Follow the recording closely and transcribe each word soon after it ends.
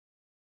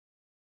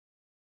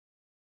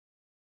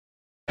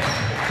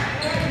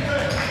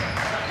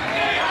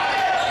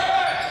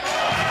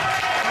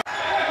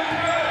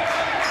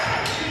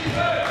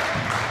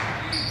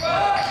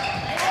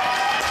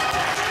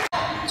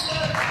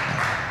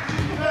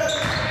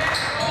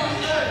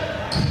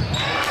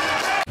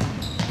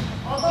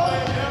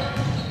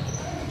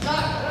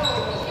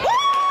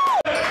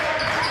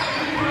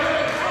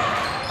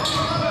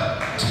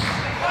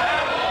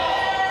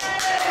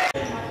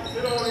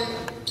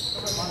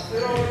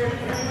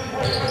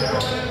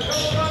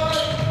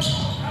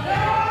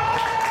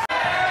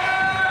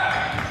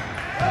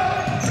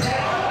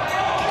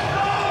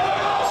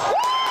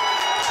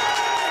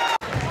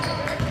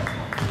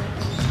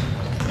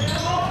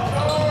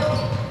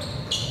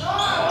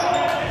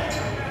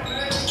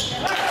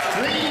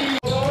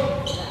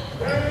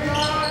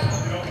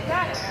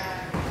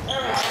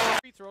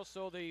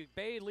So the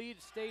Bay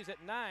lead stays at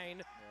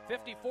 9,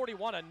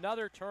 50-41,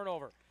 another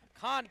turnover.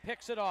 Kahn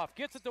picks it off,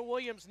 gets it to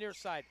Williams near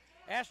side.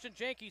 Ashton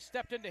Janke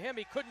stepped into him.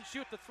 He couldn't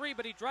shoot the three,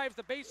 but he drives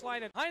the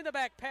baseline and behind the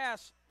back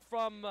pass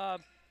from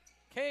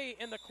Kay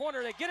in the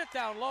corner. They get it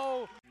down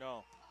low.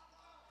 No.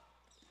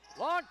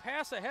 Long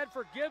pass ahead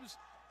for Gibbs.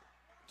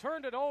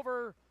 Turned it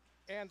over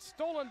and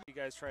stolen. You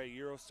guys try a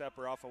Euro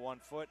stepper off of 1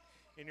 foot,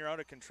 and you're out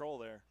of control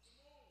there.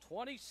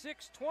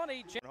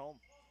 26-20. Home.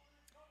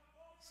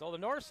 So the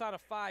North's on a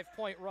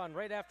 5-point run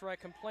right after I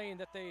complained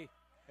that they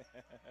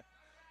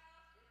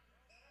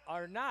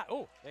are not.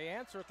 Oh, they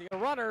answer at the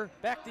runner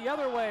back the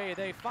other way.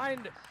 They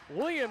find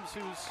Williams,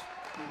 who's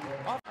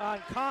up on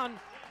Kahn,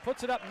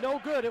 puts it up no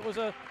good. It was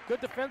a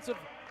good defensive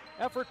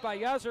effort by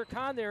Yazir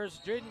Khan there as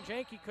Jaden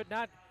Janke could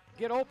not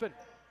get open.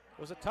 It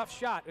was a tough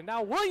shot. And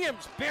now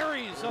Williams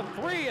buries a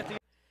three at the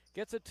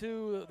gets it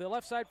to the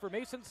left side for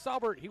Mason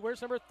Saubert. He wears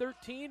number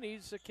 13.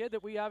 He's a kid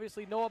that we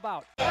obviously know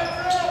about.